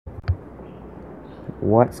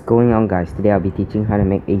What's going on, guys? Today I'll be teaching how to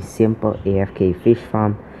make a simple AFK fish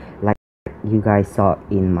farm like you guys saw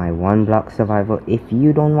in my 1 block survival. If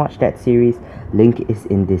you don't watch that series, link is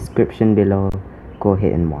in description below. Go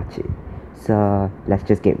ahead and watch it. So let's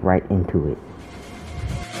just get right into it.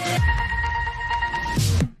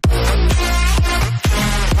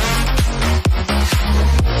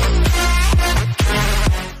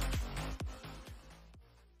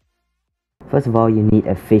 First of all, you need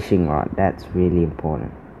a fishing rod. That's really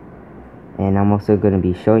important. And I'm also going to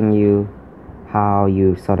be showing you how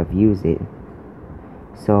you sort of use it.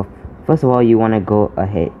 So first of all, you want to go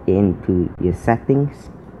ahead into your settings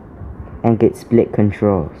and get split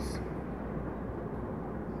controls.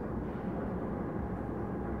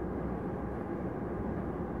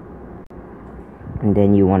 And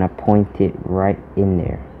then you want to point it right in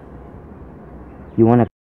there. You want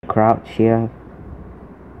to crouch here.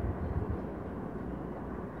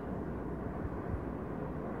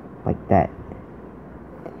 Like that.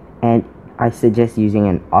 And I suggest using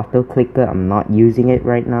an auto clicker. I'm not using it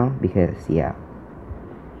right now because so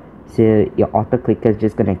your auto clicker is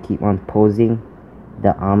just gonna keep on posing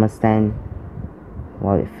the armor stand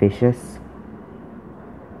while it fishes.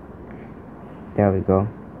 There we go.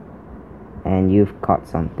 And you've caught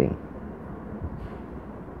something.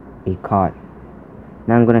 A cod.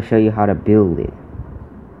 Now I'm gonna show you how to build it.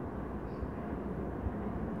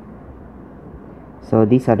 So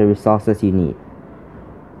these are the resources you need.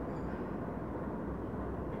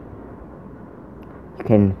 You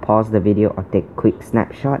can pause the video or take a quick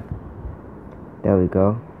snapshot. There we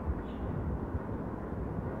go.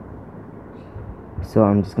 So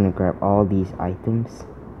I'm just gonna grab all these items.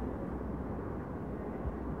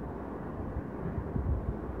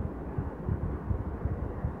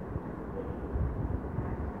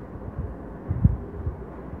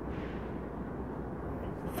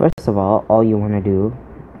 First of all you want to do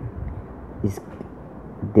is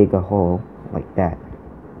dig a hole like that.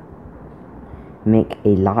 Make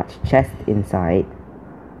a large chest inside.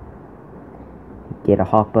 Get a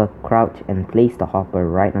hopper, crouch, and place the hopper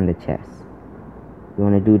right on the chest. You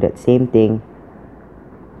want to do that same thing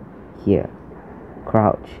here.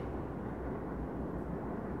 Crouch.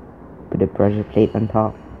 Put a pressure plate on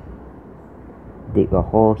top. Dig a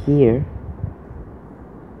hole here.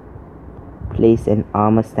 Place an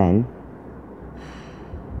armor stand.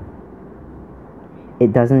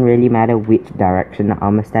 It doesn't really matter which direction the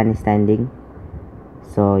armor stand is standing.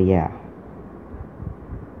 So yeah.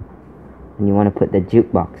 And you want to put the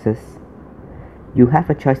jukeboxes. You have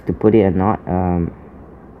a choice to put it or not.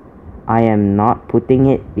 I am not putting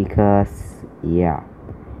it because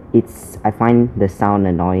I find the sound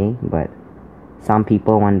annoying, but some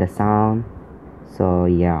people want the sound. So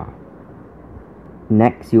yeah.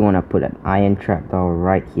 Next, you want to put an iron trapdoor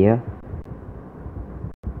right here.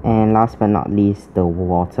 And last but not least, the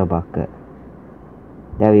water bucket.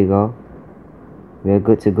 There we go. We're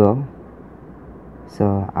good to go.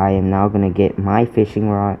 So I am now going to get my fishing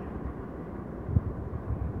rod.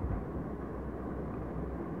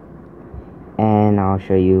 And I'll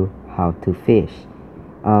show you how to fish.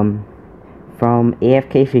 From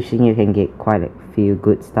AFK fishing, you can get quite a few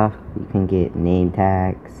good stuff. You can get name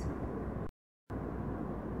tags.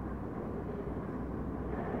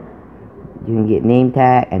 You can get name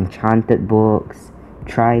tag, enchanted books,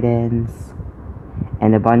 tridents,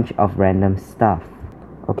 and a bunch of random stuff.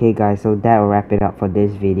 Okay guys, so that will wrap it up for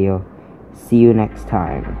this video. See you next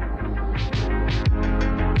time.